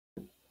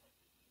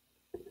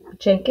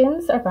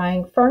Jenkins are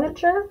buying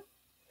furniture.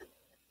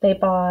 They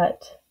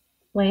bought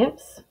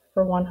lamps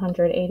for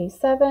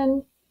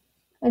 $187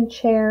 and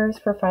chairs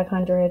for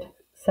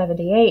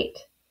 $578.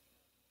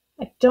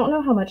 I don't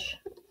know how much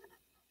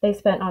they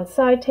spent on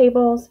side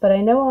tables, but I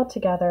know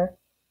altogether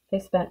they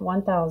spent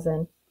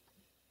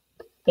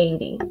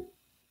 $1,080.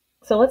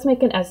 So let's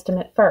make an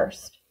estimate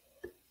first.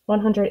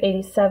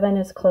 187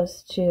 is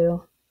close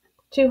to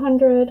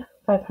 200,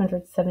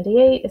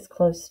 578 is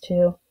close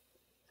to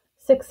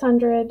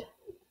 600.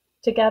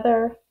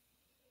 Together,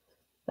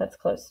 that's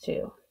close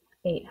to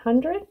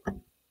 800.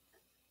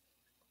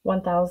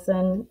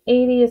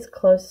 1,080 is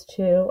close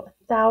to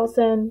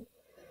 1,000.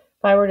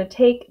 If I were to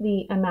take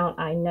the amount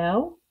I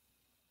know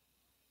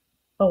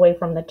away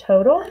from the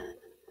total,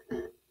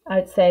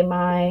 I'd say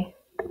my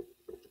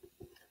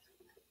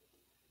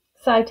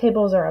side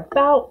tables are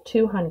about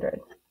 200.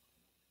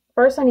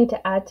 First, I need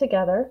to add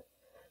together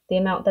the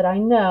amount that I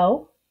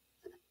know,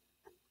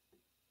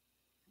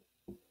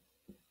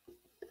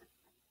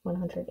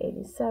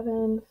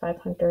 187,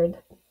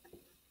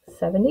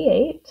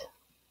 578.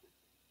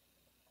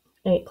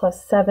 8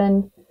 plus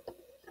 7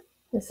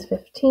 is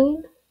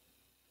 15.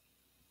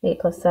 8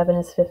 plus 7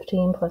 is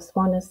 15, plus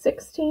 1 is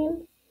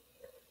 16.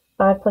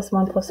 5 plus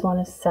 1 plus 1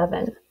 is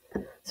 7.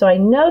 So I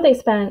know they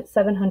spent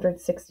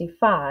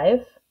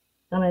 $765.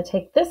 I'm going to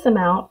take this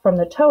amount from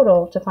the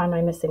total to find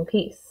my missing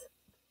piece.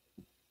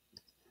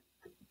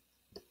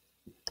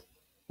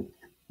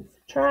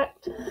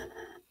 Subtract.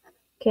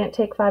 Can't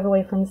take 5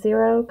 away from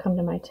 0. Come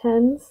to my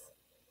tens.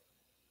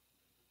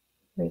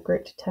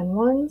 Regroup to 10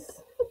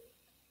 ones.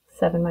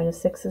 7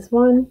 minus 6 is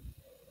 1.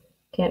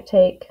 Can't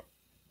take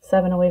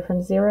 7 away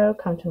from 0.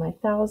 Come to my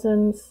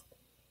thousands.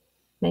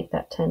 Make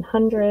that 10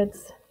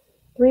 hundreds.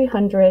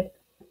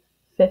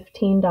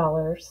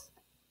 $315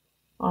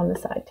 on the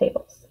side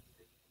tables.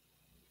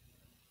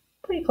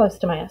 Pretty close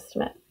to my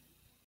estimate.